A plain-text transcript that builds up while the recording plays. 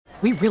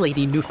We really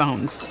need new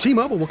phones.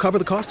 T-Mobile will cover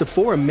the cost of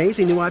 4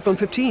 amazing new iPhone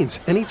 15s,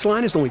 and each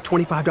line is only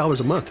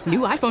 $25 a month. New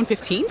iPhone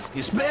 15s?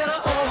 It's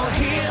better over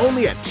here.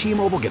 Only at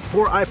T-Mobile, get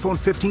 4 iPhone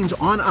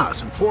 15s on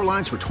us and 4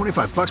 lines for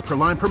 $25 per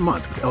line per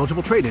month with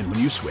eligible trade-in when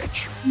you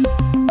switch.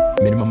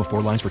 Minimum of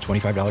 4 lines for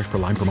 $25 per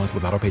line per month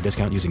with autopay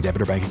discount using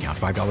debit or bank account.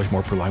 $5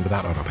 more per line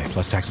without autopay,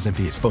 plus taxes and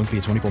fees. Phone fee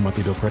at 24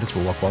 monthly bill credits for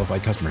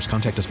well-qualified customers.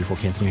 Contact us before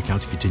canceling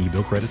account to continue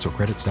bill credits or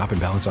credit stop and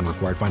balance on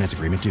required finance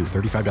agreement due.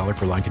 $35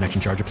 per line connection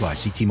charge applies.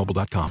 See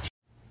T-Mobile.com.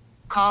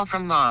 Call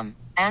from mom.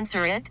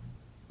 Answer it.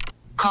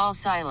 Call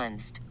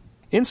silenced.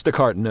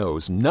 Instacart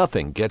knows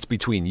nothing gets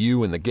between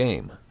you and the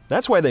game.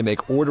 That's why they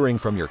make ordering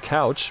from your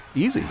couch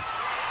easy.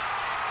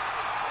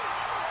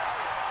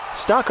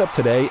 Stock up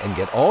today and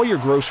get all your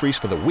groceries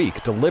for the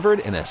week delivered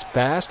in as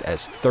fast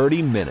as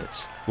 30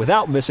 minutes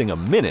without missing a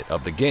minute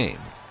of the game.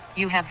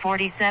 You have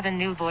 47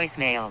 new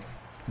voicemails.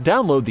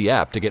 Download the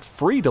app to get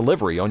free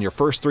delivery on your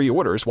first 3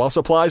 orders while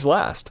supplies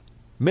last.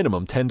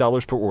 Minimum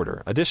 $10 per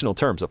order. Additional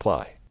terms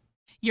apply.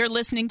 You're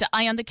listening to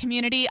Eye on the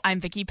Community. I'm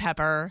Vicki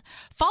Pepper.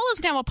 Fall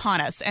is now upon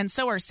us, and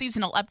so are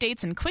seasonal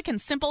updates and quick and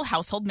simple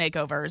household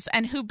makeovers.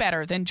 And who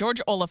better than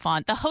George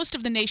Oliphant, the host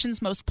of the nation's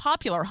most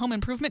popular home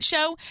improvement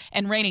show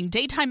and reigning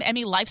Daytime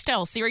Emmy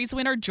Lifestyle Series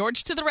winner,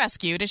 George to the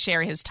Rescue, to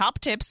share his top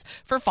tips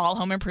for fall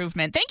home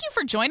improvement. Thank you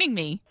for joining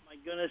me. Oh my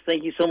goodness,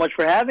 thank you so much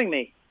for having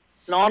me.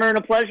 It's an honor and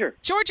a pleasure.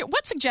 George,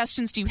 what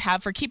suggestions do you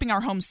have for keeping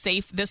our homes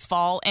safe this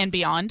fall and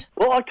beyond?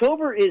 Well,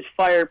 October is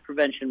Fire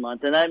Prevention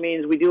Month, and that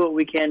means we do what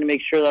we can to make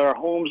sure that our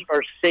homes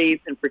are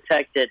safe and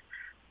protected.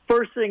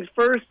 First things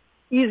first,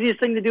 easiest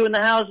thing to do in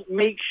the house,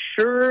 make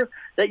sure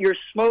that your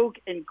smoke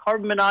and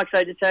carbon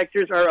monoxide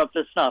detectors are up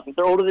to snuff. If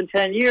they're older than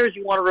 10 years,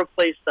 you want to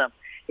replace them.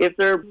 If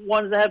they're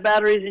ones that have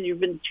batteries and you've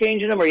been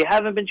changing them or you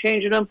haven't been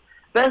changing them,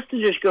 best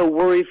to just go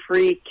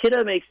worry-free.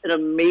 Kidda makes an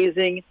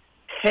amazing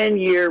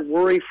 10-year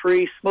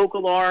worry-free smoke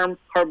alarm,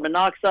 carbon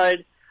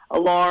monoxide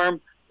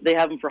alarm. They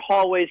have them for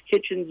hallways,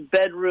 kitchens,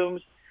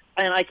 bedrooms.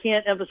 And I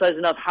can't emphasize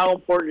enough how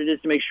important it is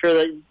to make sure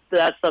that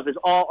that stuff is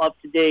all up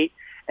to date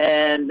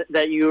and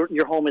that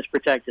your home is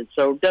protected.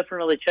 So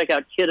definitely check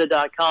out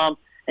Kidda.com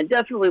and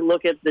definitely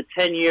look at the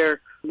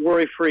 10-year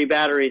worry-free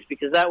batteries,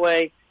 because that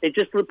way it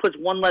just puts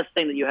one less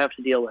thing that you have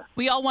to deal with.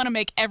 We all want to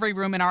make every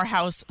room in our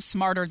house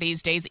smarter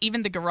these days,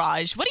 even the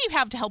garage. What do you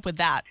have to help with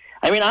that?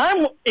 I mean,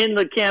 I'm in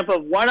the camp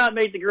of why not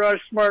make the garage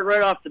smart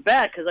right off the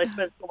bat, because I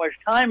spent so much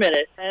time in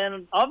it.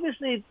 And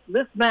obviously,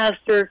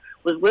 LiftMaster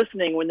was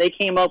listening when they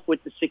came up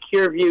with the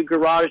Secure View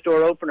garage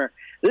door opener.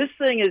 This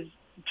thing is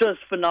just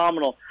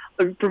phenomenal.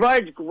 It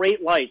provides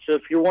great light. So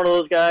if you're one of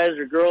those guys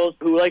or girls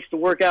who likes to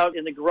work out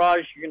in the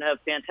garage, you're going to have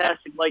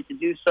fantastic light to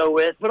do so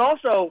with. But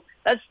also,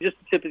 that's just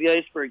the tip of the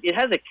iceberg. It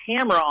has a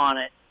camera on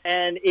it,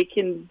 and it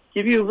can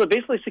give you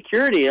basically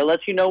security. It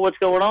lets you know what's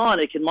going on.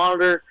 It can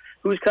monitor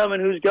who's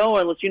coming, who's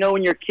going, lets you know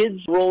when your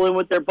kids roll in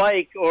with their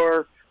bike,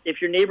 or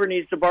if your neighbor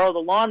needs to borrow the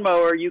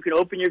lawnmower, you can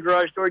open your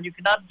garage door. You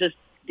cannot just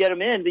get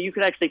them in, but you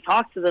can actually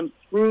talk to them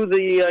through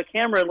the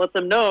camera and let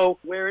them know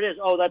where it is.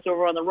 Oh, that's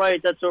over on the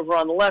right, that's over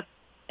on the left.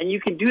 And you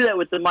can do that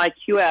with the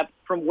MyQ app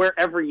from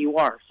wherever you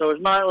are. So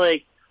it's not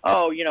like,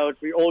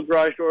 it's your old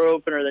garage door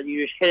opener that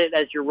you just hit it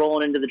as you're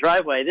rolling into the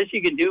driveway. This you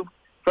can do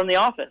from the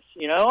office.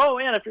 Oh,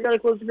 man, I forgot to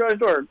close the garage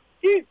door.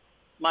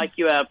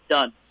 MyQ app,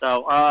 done.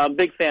 So I'm a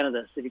big fan of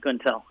this, if you couldn't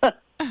tell.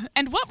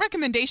 And what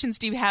recommendations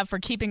do you have for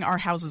keeping our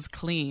houses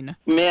clean?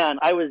 Man,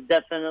 I was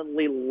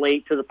definitely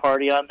late to the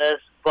party on this,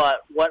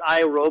 but what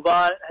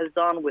iRobot has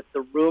done with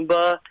the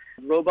Roomba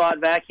robot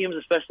vacuums,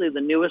 especially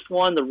the newest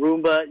one, the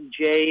Roomba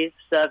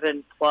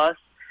J7 Plus,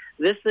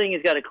 this thing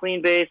has got a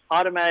clean base,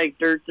 automatic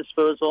dirt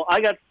disposal.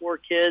 I got 4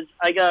 kids.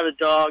 I got a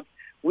dog.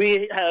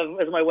 We have,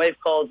 as my wife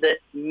calls it,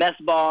 mess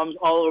bombs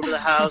all over the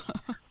house.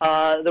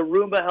 The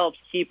Roomba helps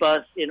keep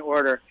us in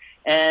order.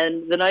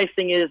 And the nice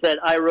thing is that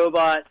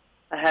iRobot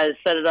has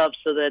set it up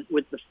so that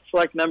with the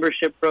select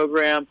membership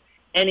program,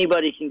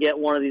 anybody can get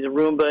one of these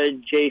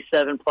Roomba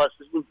J7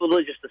 Pluses with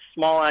literally just a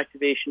small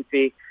activation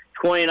fee,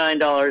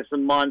 $29 a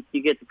month.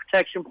 You get the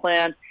protection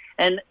plan.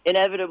 And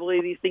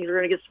inevitably, these things are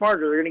going to get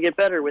smarter. They're going to get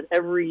better with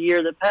every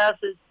year that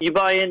passes. You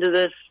buy into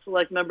this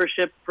select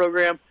membership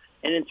program,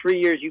 and in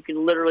 3 years, you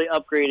can literally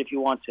upgrade if you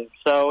want to.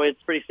 So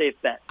it's a pretty safe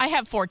bet. I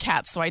have 4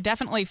 cats, so I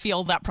definitely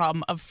feel that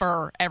problem of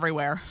fur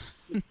everywhere.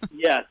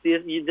 Yeah,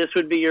 this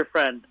would be your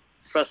friend.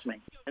 Trust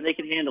me. And they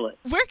can handle it.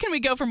 Where can we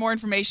go for more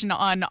information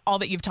on all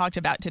that you've talked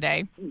about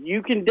today?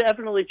 You can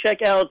definitely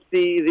check out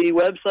the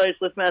websites,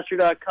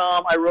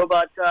 liftmaster.com,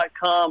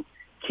 iRobot.com,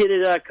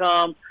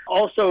 Kidda.com.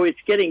 Also, it's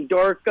getting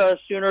dark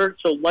sooner,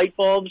 so light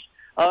bulbs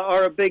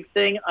are a big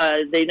thing.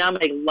 They now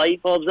make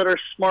light bulbs that are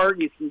smart.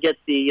 You can get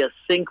the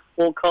Sync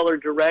Full Color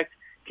Direct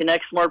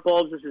Connect smart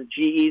bulbs. This is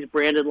GE's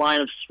branded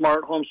line of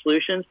smart home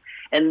solutions,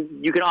 and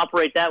you can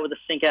operate that with a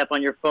Sync app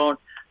on your phone.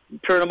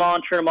 Turn them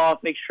on, turn them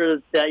off, make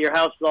sure that your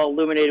house is all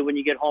illuminated when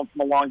you get home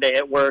from a long day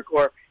at work,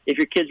 or if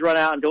your kids run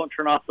out and don't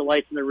turn off the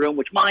lights in the room,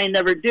 which mine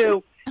never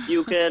do,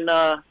 you can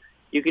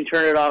you can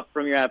turn it off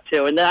from your app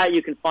too. And that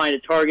you can find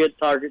at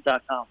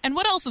Target.com. And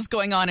what else is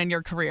going on in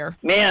your career?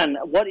 Man,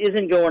 what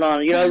isn't going on?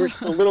 We're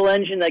just a little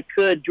engine that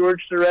could.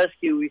 George to the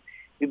rescue.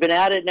 We've been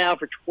at it now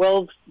for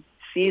 12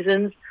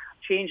 seasons,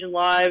 changing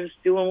lives,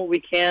 doing what we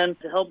can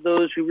to help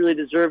those who really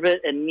deserve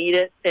it and need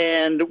it.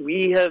 And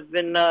we have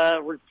been,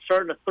 we're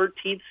starting a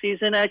 13th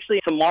season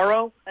actually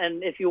tomorrow.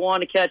 And if you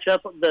want to catch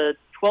up, the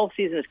 12th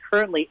season is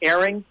currently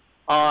airing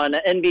on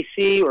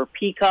NBC or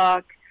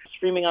Peacock,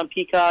 streaming on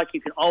Peacock.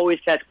 You can always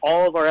catch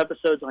all of our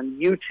episodes on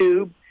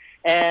YouTube.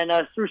 And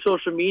through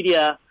social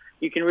media,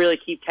 you can really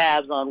keep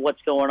tabs on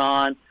what's going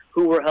on,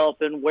 who we're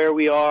helping, where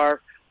we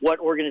are, what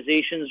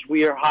organizations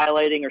we are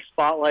highlighting or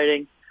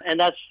spotlighting. And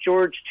that's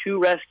George to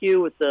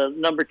Rescue with the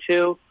number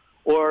 2,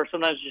 or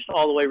sometimes just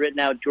all the way written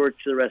out, George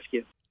to the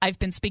Rescue. I've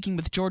been speaking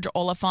with George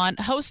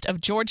Oliphant, host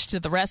of George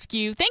to the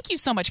Rescue. Thank you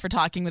so much for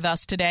talking with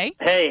us today.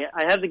 Hey,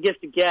 I have the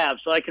gift of gab,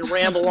 so I can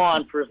ramble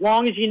on for as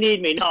long as you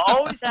need me. No,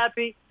 always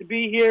happy to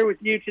be here with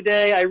you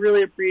today. I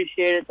really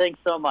appreciate it. Thanks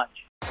so much.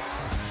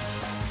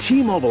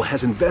 T-Mobile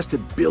has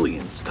invested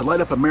billions to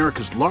light up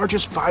America's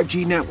largest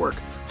 5G network,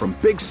 from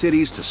big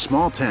cities to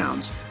small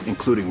towns,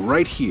 including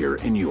right here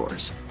in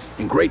yours.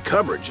 And great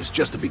coverage is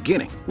just the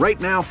beginning. Right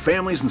now,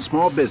 families and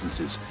small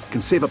businesses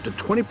can save up to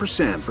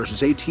 20%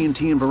 versus AT&T and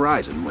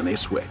Verizon when they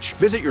switch.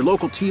 Visit your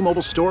local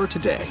T-Mobile store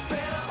today.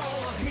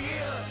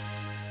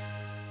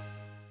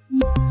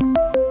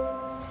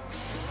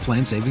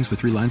 Plan savings with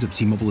 3 lines of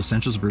T-Mobile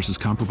Essentials versus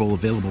comparable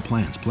available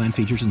plans. Plan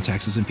features and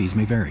taxes and fees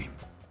may vary.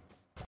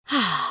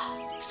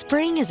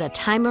 Spring is a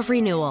time of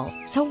renewal,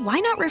 so why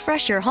not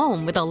refresh your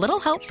home with a little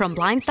help from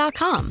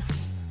Blinds.com?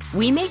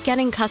 We make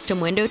getting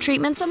custom window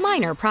treatments a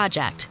minor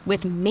project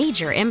with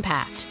major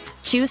impact.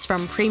 Choose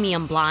from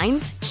premium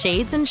blinds,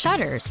 shades, and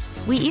shutters.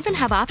 We even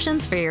have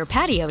options for your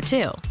patio,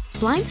 too.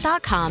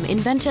 Blinds.com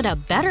invented a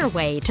better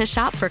way to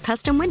shop for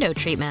custom window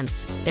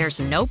treatments. There's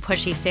no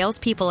pushy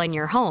salespeople in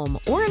your home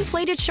or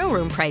inflated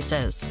showroom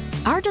prices.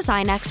 Our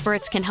design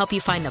experts can help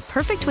you find the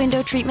perfect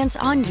window treatments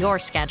on your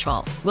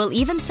schedule. We'll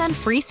even send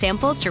free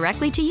samples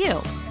directly to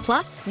you.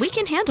 Plus, we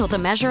can handle the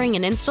measuring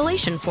and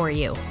installation for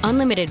you.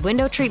 Unlimited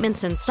window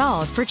treatments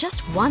installed for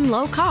just one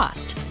low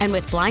cost. And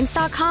with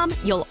Blinds.com,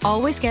 you'll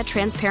always get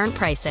transparent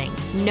pricing.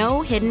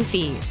 No hidden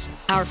fees.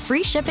 Our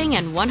free shipping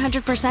and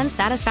 100%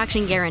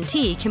 satisfaction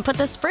guarantee can put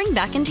the spring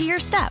back into your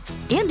step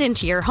and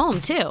into your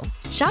home, too.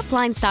 Shop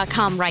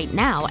Blinds.com right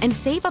now and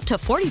save up to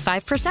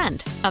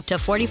 45%. Up to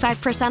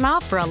 45%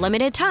 off for a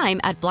limited time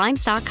at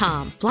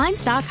Blinds.com.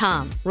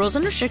 Blinds.com. Rules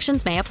and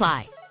restrictions may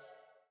apply.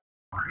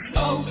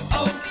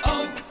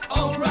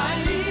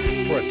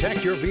 O'Reilly.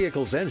 Protect your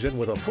vehicle's engine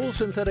with a full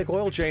synthetic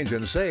oil change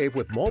and save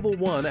with Mobile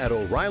One at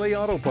O'Reilly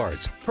Auto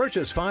Parts.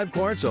 Purchase 5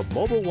 quarts of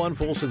Mobile One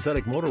full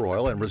synthetic motor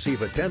oil and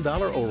receive a $10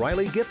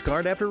 O'Reilly gift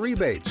card after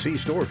rebate. See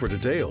store for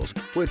details.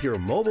 With your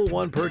Mobile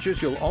One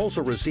purchase, you'll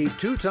also receive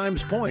 2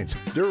 times points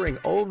during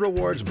O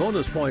Rewards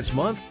Bonus Points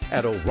Month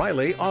at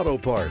O'Reilly Auto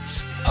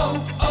Parts.